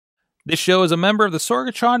This show is a member of the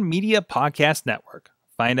Sorgatron Media Podcast Network.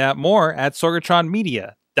 Find out more at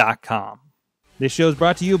sorgatronmedia.com. This show is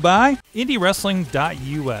brought to you by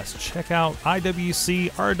IndyWrestling.us. Check out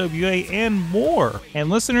IWC, RWA, and more. And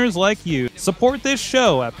listeners like you, support this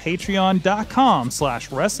show at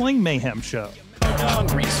patreon.com/Wrestling Mayhem Show.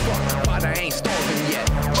 Hungry as fuck, but I ain't starving yet.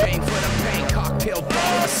 Chain for the pain, cocktail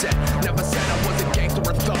bar set. Never said I was a gangster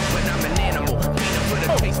or thug, but I'm an animal. Peanut for the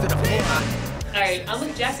taste of the blood. Alright, I'm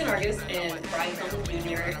with Jaxon Argos and Brian Pillman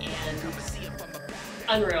Jr. and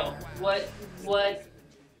Unreal. What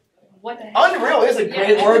the heck? Unreal is a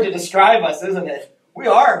great word to describe us, isn't it? We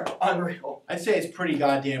are unreal. I'd say it's pretty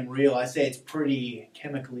goddamn real. I'd say it's pretty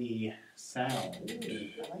chemically sound. I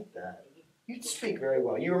like that. You speak very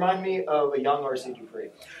well. You remind me of a young R.C.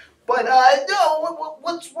 Dupree. But, no,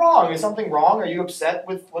 what's wrong? Is something wrong? Are you upset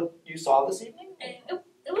with what you saw this evening? It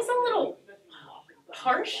was a little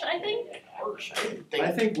harsh, I think. Harsh?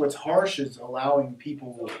 I think what's harsh is allowing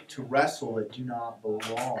people to wrestle that do not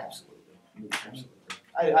belong. Absolutely.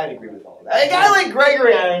 I'd agree with all of that. A guy like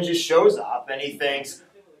Gregory Iron just shows up and he thinks,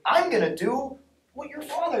 I'm going to do what your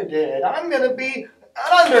father did. I'm going to be an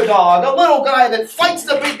underdog, a little guy that fights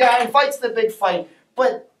the big guy and fights the big fight.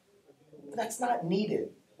 But that's not needed.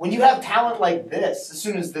 When you have talent like this, as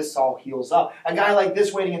soon as this all heals up, a guy like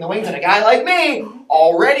this waiting in the wings and a guy like me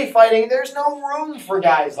already fighting, there's no room for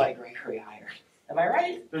guys like Gregory Iron. Am I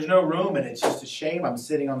right? There's no room, and it's just a shame I'm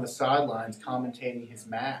sitting on the sidelines commentating his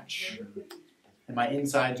match. And my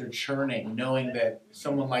insides are churning, knowing that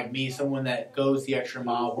someone like me, someone that goes the extra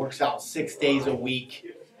mile, works out 6 days a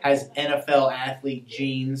week, has NFL athlete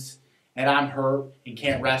genes, and I'm hurt and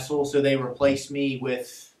can't wrestle, so they replace me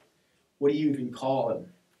with, what do you even call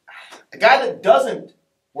him? A guy that doesn't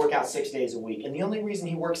work out 6 days a week, and the only reason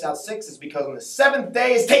he works out 6 is because on the 7th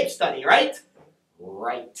day is tape study, right?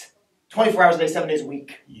 Right. 24 hours a day, 7 days a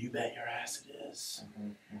week. You bet your ass it is.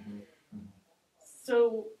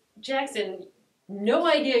 So, Jaxon, no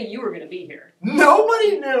idea you were going to be here.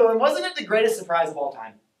 Nobody knew, and wasn't it the greatest surprise of all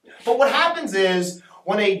time? But what happens is,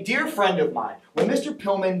 when a dear friend of mine, when Mr.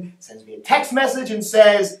 Pillman sends me a text message and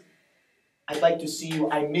says, I'd like to see you,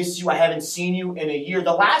 I miss you, I haven't seen you in a year.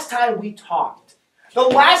 The last time we talked,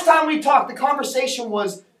 the conversation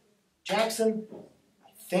was, Jaxon, I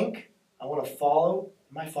think I want to follow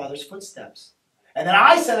my father's footsteps. And then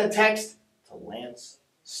I sent a text to Lance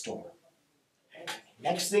Storm.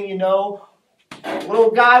 Next thing you know,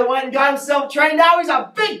 little guy went and got himself trained. Now he's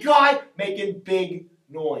a big guy making big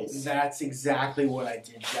noise. That's exactly what I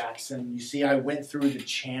did, Jaxon. You see, I went through the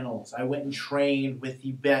channels. I went and trained with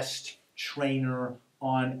the best trainer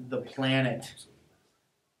on the planet.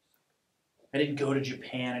 I didn't go to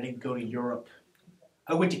Japan. I didn't go to Europe.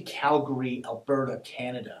 I went to Calgary, Alberta,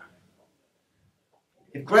 Canada.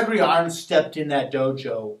 If Gregory Iron stepped in that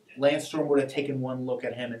dojo, Lance Storm would have taken one look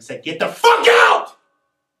at him and said, get the fuck out!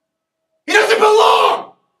 He doesn't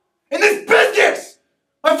belong in this business!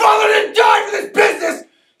 My father didn't die for this business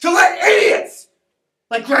to let idiots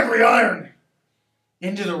like Gregory Iron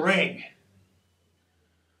into the ring.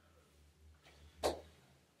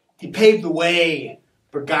 He paved the way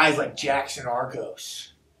for guys like Jaxon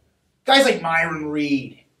Argos, guys like Myron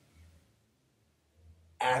Reed,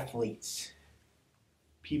 athletes,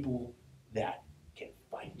 people that can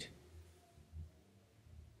fight.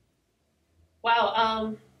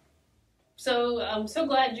 Wow, so I'm so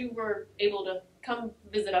glad you were able to come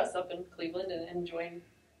visit us up in Cleveland and join.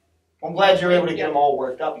 I'm glad you're able to get them all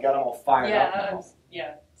worked up. You got them all fired up now.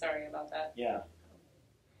 Yeah, sorry about that. Yeah.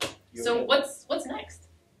 So what's next?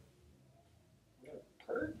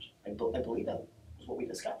 Purge. I believe that was what we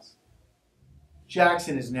discussed.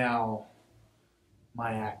 Jaxon is now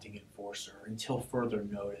my acting enforcer until further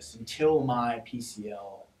notice, until my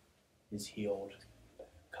PCL is healed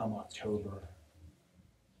come October.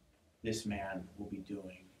 This man will be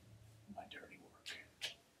doing my dirty work.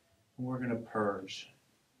 And we're going to purge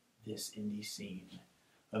this indie scene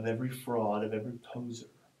of every fraud, of every poser,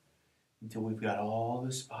 until we've got all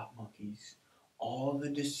the spot monkeys, all the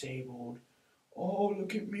disabled. Oh,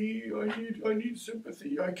 look at me, I need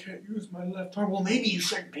sympathy, I can't use my left arm. Well, maybe you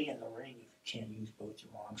shouldn't be in the ring if you can't use both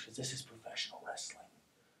your arms, because this is professional wrestling.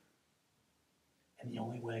 And the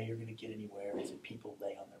only way you're going to get anywhere is if people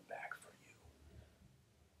lay on their back for you.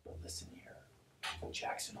 But listen here,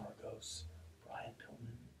 Jaxon Argos, Brian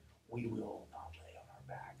Pillman, we will not lay on our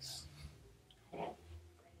backs.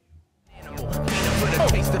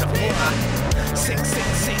 Sick,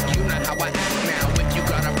 you know how I act now. If you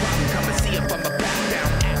got a problem, come and see if I'm a back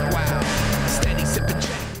down. Act wild, steady sipping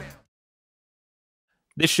check now.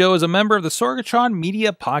 This show is a member of the Sorgatron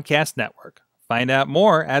Media Podcast Network. Find out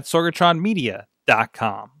more at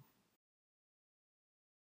sorgatronmedia.com.